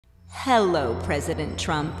Hello, President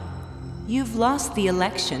Trump. You've lost the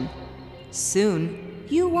election. Soon,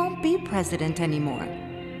 you won't be president anymore.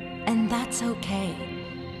 And that's okay.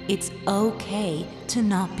 It's okay to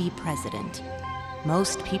not be president.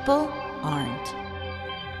 Most people aren't.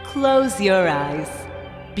 Close your eyes.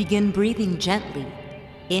 Begin breathing gently,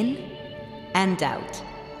 in and out.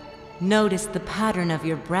 Notice the pattern of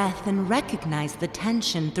your breath and recognize the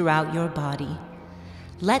tension throughout your body.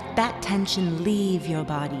 Let that tension leave your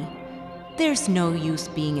body. There's no use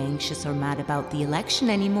being anxious or mad about the election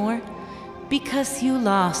anymore, because you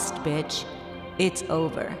lost, bitch. It's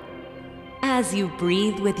over. As you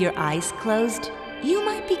breathe with your eyes closed, you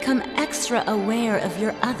might become extra aware of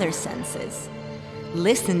your other senses.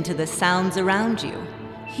 Listen to the sounds around you.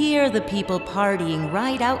 Hear the people partying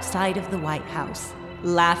right outside of the White House,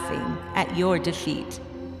 laughing at your defeat.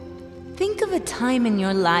 Think of a time in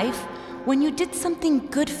your life when you did something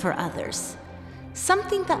good for others.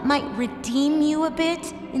 Something that might redeem you a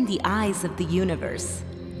bit in the eyes of the universe.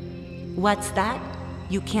 What's that?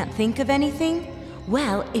 You can't think of anything?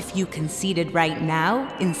 Well, if you conceded right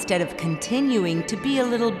now, instead of continuing to be a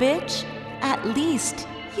little bitch, at least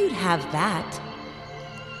you'd have that.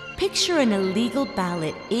 Picture an illegal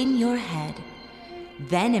ballot in your head.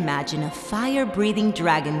 Then imagine a fire-breathing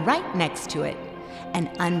dragon right next to it, and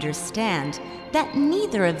understand that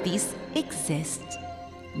neither of these exists.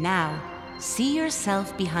 Now, see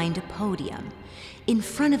yourself behind a podium, in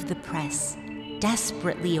front of the press,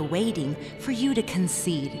 desperately awaiting for you to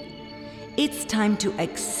concede. It's time to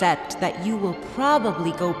accept that you will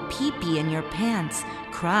probably go pee-pee in your pants,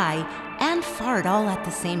 cry, and fart all at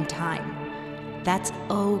the same time. That's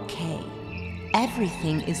okay.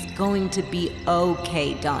 Everything is going to be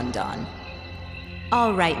okay, Don Don.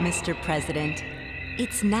 All right, Mr. President,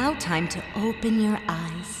 it's now time to open your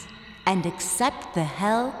eyes and accept the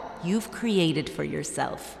hell you've created for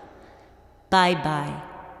yourself. Bye-bye.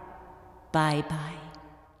 Bye-bye.